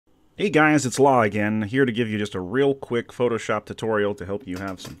Hey guys, it's Law again, here to give you just a real quick Photoshop tutorial to help you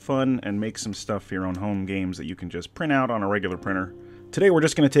have some fun and make some stuff for your own home games that you can just print out on a regular printer. Today we're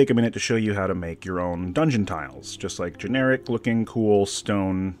just going to take a minute to show you how to make your own dungeon tiles, just like generic looking cool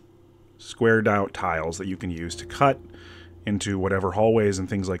stone squared out tiles that you can use to cut into whatever hallways and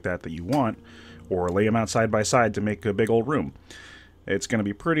things like that that you want, or lay them out side by side to make a big old room. It's going to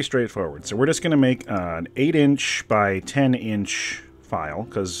be pretty straightforward. So we're just going to make an 8" by 10" file,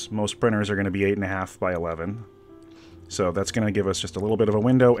 because most printers are going to be 8.5 by 11. So that's going to give us just a little bit of a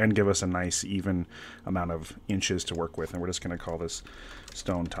window and give us a nice even amount of inches to work with. And we're just going to call this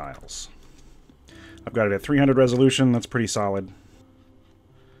stone tiles. I've got it at 300 resolution. That's pretty solid.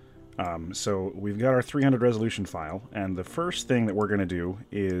 So we've got our 300 resolution file, and the first thing that we're going to do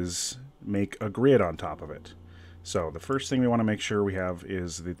is make a grid on top of it. So the first thing we want to make sure we have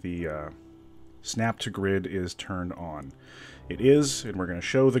is that the snap to grid is turned on. It is, and we're going to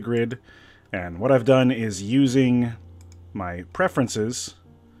show the grid. And what I've done is, using my preferences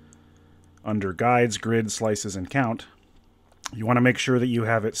under guides, grid, slices, and count, you want to make sure that you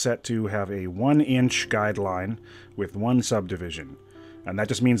have it set to have a 1" guideline with one subdivision. And that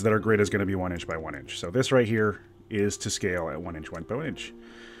just means that our grid is going to be 1" by 1". So this right here is to scale at 1" by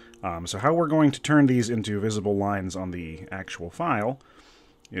 1". So how we're going to turn these into visible lines on the actual file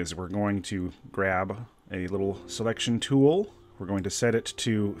is we're going to grab a little selection tool. We're going to set it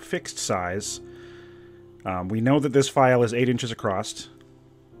to fixed size. We know that this file is 8 inches across,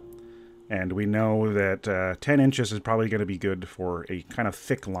 and we know that 10 inches is probably going to be good for a kind of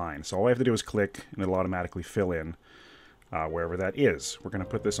thick line. So all I have to do is click, and it'll automatically fill in wherever that is. We're going to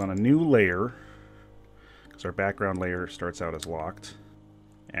put this on a new layer, because our background layer starts out as locked.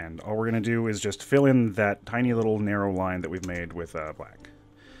 And all we're going to do is just fill in that tiny little narrow line that we've made with black.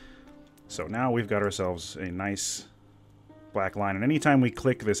 So now we've got ourselves a nice black line, and anytime we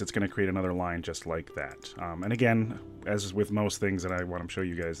click this, it's going to create another line just like that. And again, as with most things that I want to show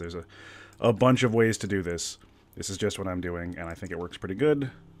you guys, there's a bunch of ways to do this. This is just what I'm doing, and I think it works pretty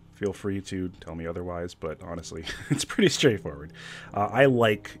good. Feel free to tell me otherwise, but honestly, it's pretty straightforward. I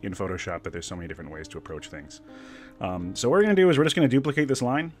like in Photoshop that there's so many different ways to approach things. So what we're going to do is we're just going to duplicate this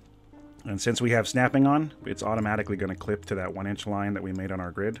line, and since we have snapping on, it's automatically going to clip to that 1" line that we made on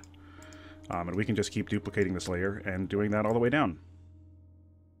our grid. And we can just keep duplicating this layer and doing that all the way down.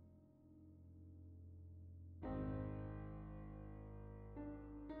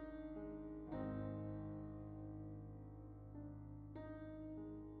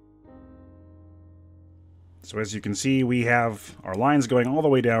 So as you can see, we have our lines going all the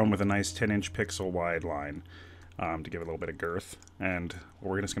way down with a nice 10" pixel wide line to give it a little bit of girth. And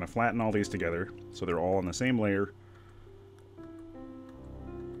we're just going to flatten all these together so they're all on the same layer.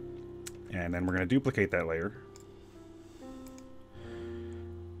 And then we're going to duplicate that layer.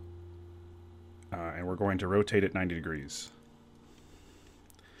 And we're going to rotate it 90 degrees.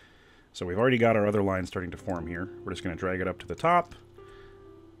 So we've already got our other line starting to form here. We're just going to drag it up to the top.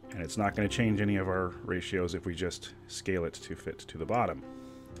 And it's not going to change any of our ratios if we just scale it to fit to the bottom.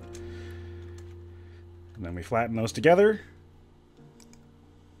 And then we flatten those together.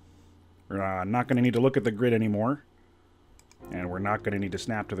 We're not going to need to look at the grid anymore. And we're not going to need to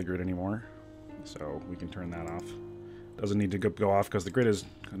snap to the grid anymore. So we can turn that off. Doesn't need to go off because the grid is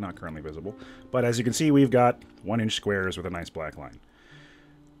not currently visible. But as you can see, we've got 1" squares with a nice black line.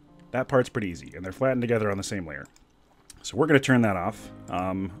 That part's pretty easy, and they're flattened together on the same layer. So we're going to turn that off.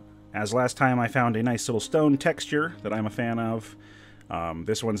 As last time, I found a nice little stone texture that I'm a fan of.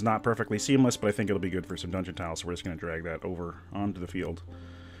 This one's not perfectly seamless, but I think it'll be good for some dungeon tiles, so we're just going to drag that over onto the field.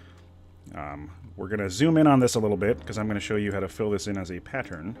 We're going to zoom in on this a little bit, because I'm going to show you how to fill this in as a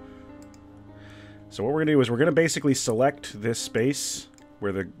pattern. So what we're going to do is we're going to basically select this space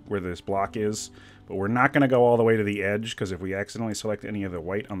where this block is, but we're not going to go all the way to the edge, because if we accidentally select any of the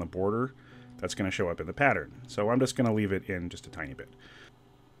white on the border, that's going to show up in the pattern. So I'm just going to leave it in just a tiny bit.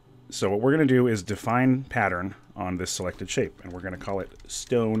 So what we're going to do is define pattern on this selected shape, and we're going to call it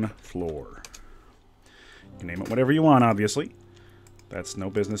stone floor. You can name it whatever you want, obviously. That's no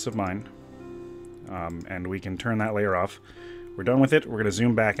business of mine. And we can turn that layer off. We're done with it. We're going to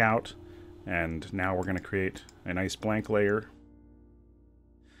zoom back out, and now we're going to create a nice blank layer.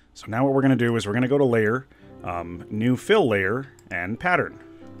 So now what we're going to do is we're going to go to Layer, New Fill Layer, and Pattern.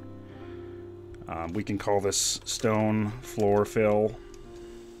 We can call this Stone Floor Fill.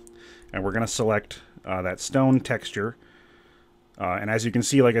 And we're going to select that stone texture. And as you can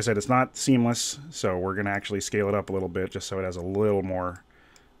see, like I said, it's not seamless, so we're going to actually scale it up a little bit just so it has a little more,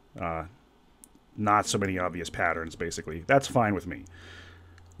 not so many obvious patterns, basically. That's fine with me.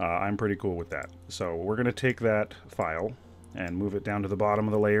 I'm pretty cool with that. So we're going to take that file, and move it down to the bottom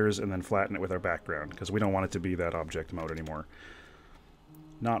of the layers and then flatten it with our background, because we don't want it to be that object mode anymore.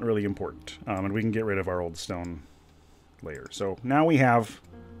 Not really important. And we can get rid of our old stone layer. So now we have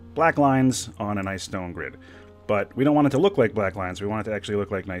black lines on a nice stone grid. But we don't want it to look like black lines, we want it to actually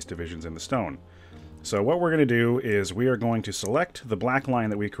look like nice divisions in the stone. So what we're going to do is we are going to select the black line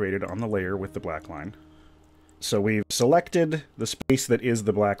that we created on the layer with the black line. So we've selected the space that is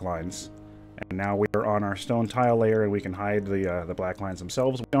the black lines. And now we are on our stone tile layer and we can hide the black lines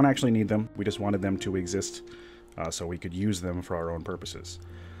themselves. We don't actually need them, we just wanted them to exist so we could use them for our own purposes.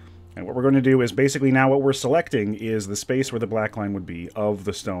 And what we're going to do is basically now what we're selecting is the space where the black line would be of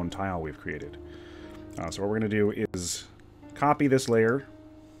the stone tile we've created. So what we're going to do is copy this layer.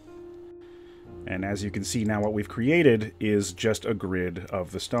 And as you can see now what we've created is just a grid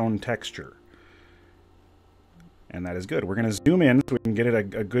of the stone texture. And that is good. We're going to zoom in so we can get a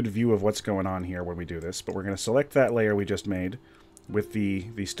good view of what's going on here when we do this. But we're going to select that layer we just made with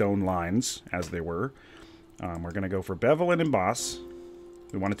the stone lines as they were. We're going to go for bevel and emboss.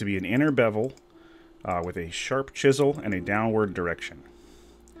 We want it to be an inner bevel with a sharp chisel and a downward direction.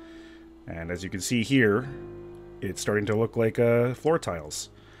 And as you can see here, it's starting to look like floor tiles.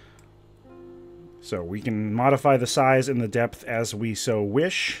 So we can modify the size and the depth as we so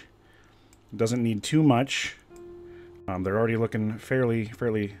wish. It doesn't need too much. They're already looking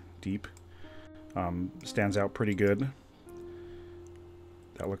fairly deep. Stands out pretty good.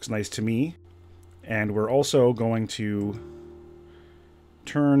 That looks nice to me. And we're also going to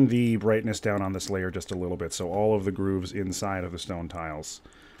turn the brightness down on this layer just a little bit, so all of the grooves inside of the stone tiles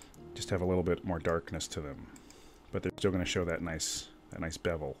just have a little bit more darkness to them. But they're still going to show that nice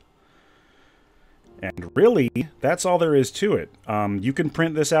bevel. And really, that's all there is to it. You can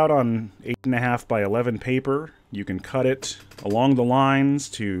print this out on 8.5 by 11 paper. You can cut it along the lines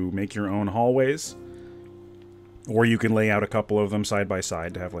to make your own hallways. Or you can lay out a couple of them side by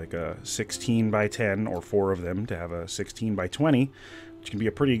side to have like a 16 by 10, or 4 of them to have a 16 by 20, which can be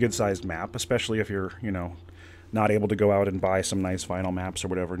a pretty good sized map, especially if you're, you know, not able to go out and buy some nice vinyl maps or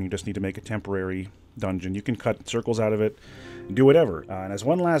whatever, and you just need to make a temporary dungeon. You can cut circles out of it, do whatever. And as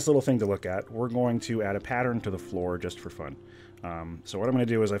one last little thing to look at, we're going to add a pattern to the floor just for fun. So what I'm going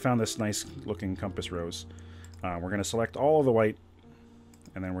to do is I found this nice looking compass rose. We're going to select all of the white,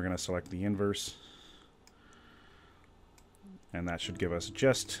 and then we're going to select the inverse. And that should give us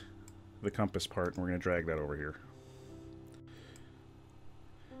just the compass part, and we're going to drag that over here.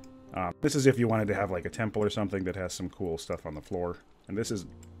 This is if you wanted to have like a temple or something that has some cool stuff on the floor. And this is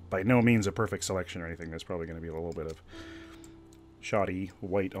by no means a perfect selection or anything. There's probably going to be a little bit of shoddy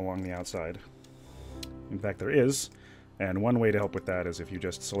white along the outside. In fact, there is. And one way to help with that is if you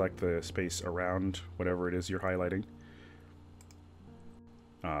just select the space around whatever it is you're highlighting.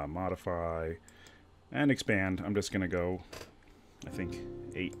 Modify and expand. I'm just going to go, I think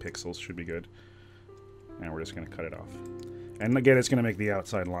 8 pixels should be good. And we're just going to cut it off. And again, it's going to make the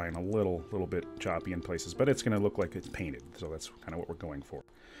outside line a little bit choppy in places, but it's going to look like it's painted. So that's kind of what we're going for.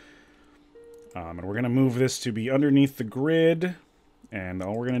 And we're going to move this to be underneath the grid. And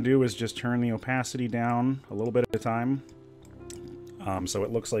all we're going to do is just turn the opacity down a little bit at a time. So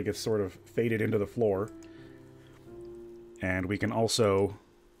it looks like it's sort of faded into the floor. And we can also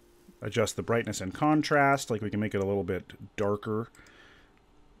adjust the brightness and contrast. Like we can make it a little bit darker.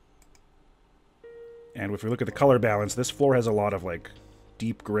 And if we look at the color balance, this floor has a lot of like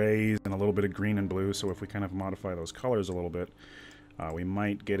deep grays and a little bit of green and blue. So if we kind of modify those colors a little bit, we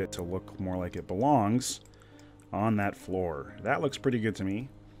might get it to look more like it belongs on that floor. That looks pretty good to me.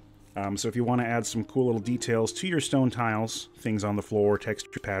 So if you want to add some cool little details to your stone tiles, things on the floor,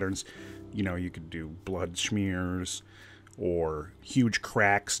 texture patterns, you know, you could do blood smears or huge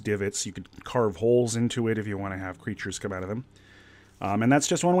cracks, divots. You could carve holes into it if you want to have creatures come out of them. And that's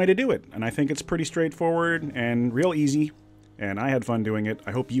just one way to do it. And I think it's pretty straightforward and real easy. And I had fun doing it.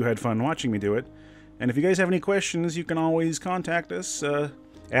 I hope you had fun watching me do it. And if you guys have any questions, you can always contact us,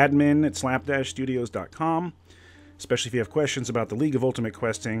 admin@slapdashstudios.com. Especially if you have questions about the League of Ultimate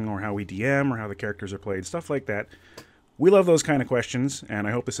Questing, or how we DM, or how the characters are played, stuff like that. We love those kind of questions, and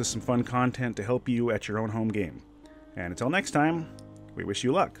I hope this is some fun content to help you at your own home game. And until next time, we wish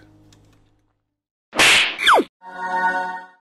you luck.